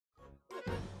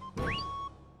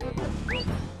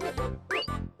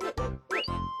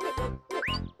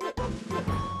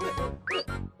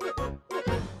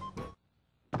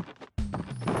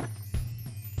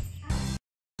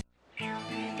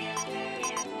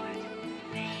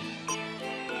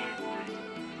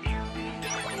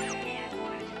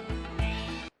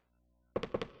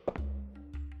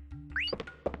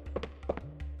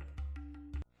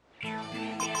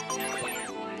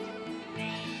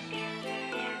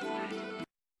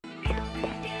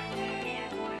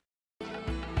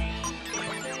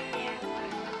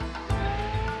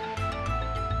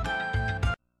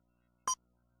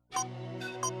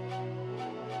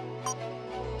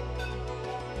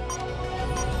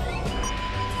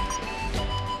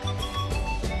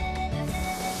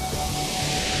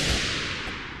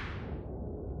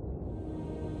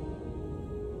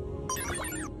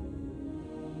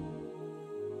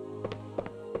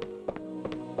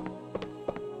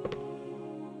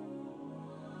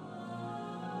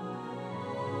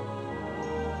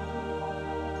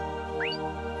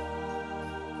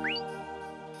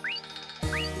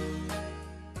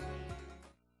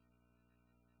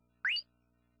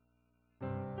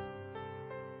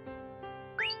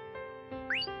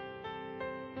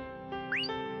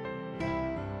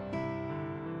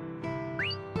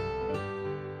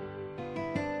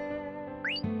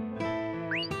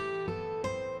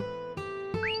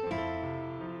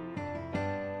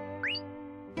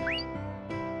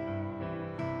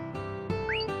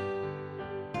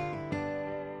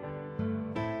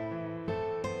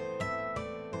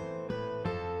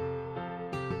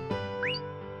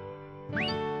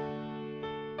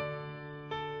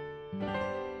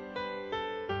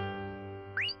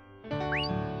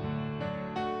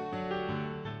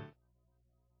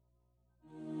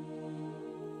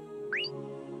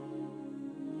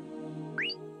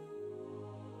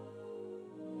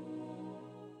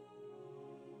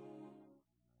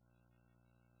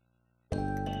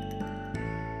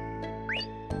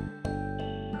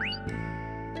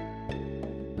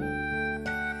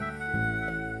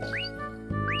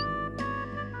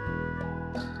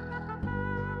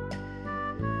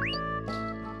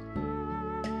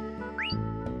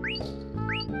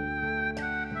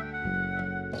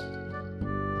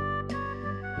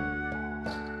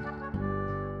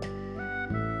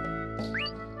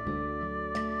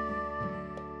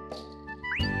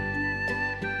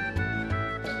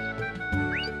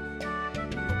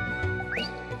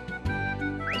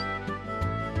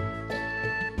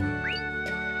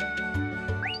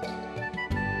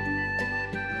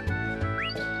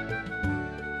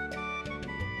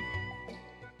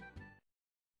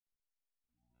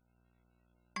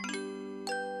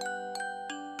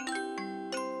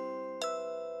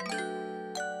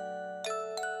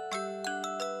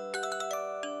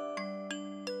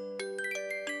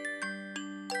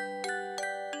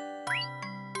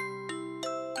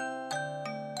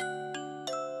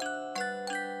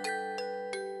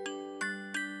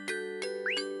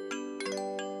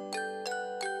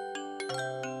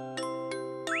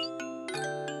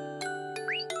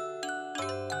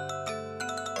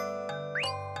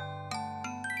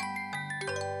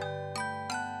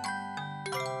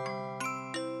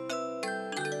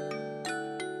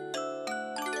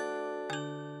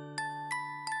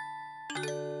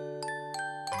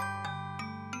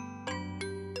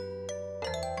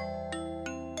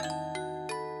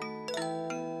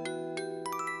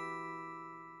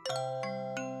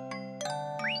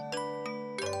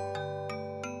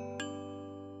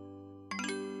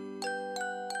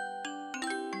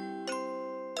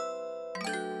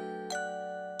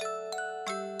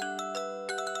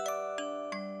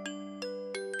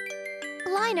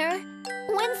Liner,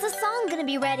 when's the song gonna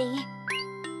be ready?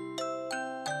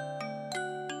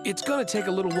 It's gonna take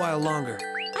a little while longer.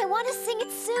 I want to sing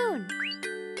it soon.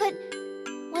 But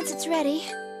once it's ready,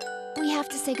 we have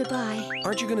to say goodbye.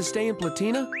 Aren't you gonna stay in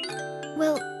Platina?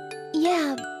 Well,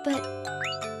 yeah, but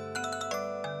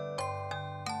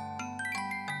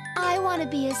I want to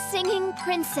be a singing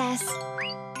princess.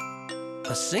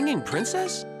 A singing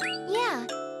princess? Yeah,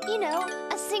 you know,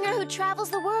 a singer who travels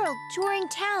the world, touring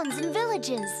towns and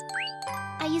villages.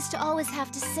 I used to always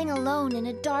have to sing alone in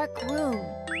a dark room,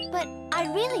 but I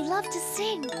really love to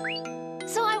sing.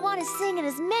 So I want to sing in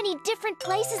as many different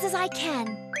places as I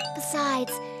can.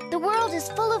 Besides, the world is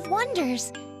full of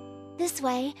wonders. This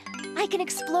way, I can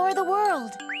explore the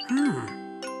world.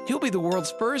 You'll be the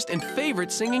world's first and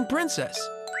favorite singing princess.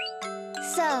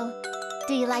 So,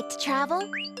 do you like to travel?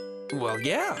 Well,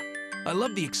 yeah. I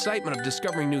love the excitement of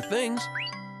discovering new things.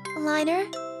 Liner?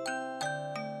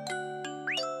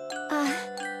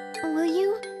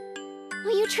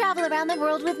 Will you travel around the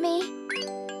world with me?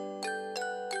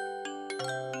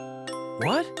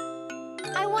 What?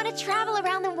 I want to travel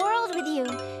around the world with you,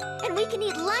 and we can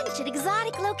eat lunch at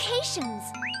exotic locations.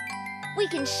 We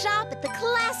can shop at the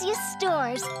classiest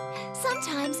stores.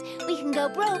 Sometimes we can go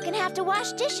broke and have to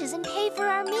wash dishes and pay for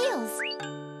our meals.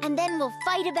 And then we'll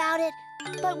fight about it,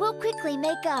 but we'll quickly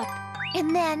make up.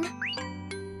 And then...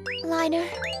 Liner?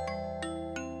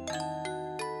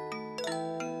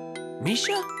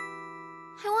 Misha?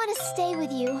 I want to stay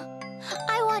with you.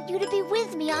 I want you to be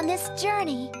with me on this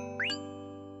journey.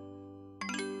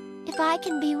 If I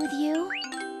can be with you,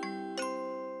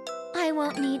 I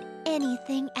won't need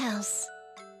anything else.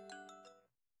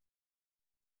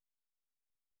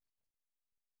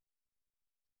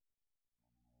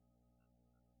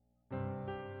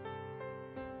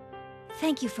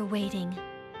 Thank you for waiting.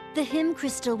 The hymn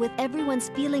crystal with everyone's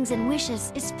feelings and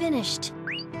wishes is finished.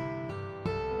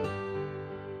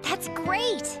 That's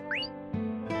great!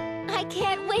 I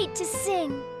can't wait to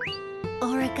sing.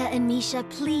 Orica and Misha,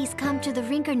 please come to the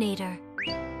Rinkernator.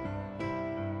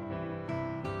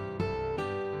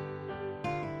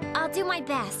 I'll do my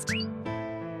best.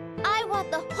 I want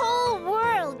the whole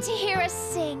world to hear us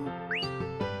sing.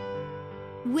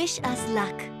 Wish us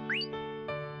luck.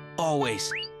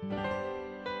 Always.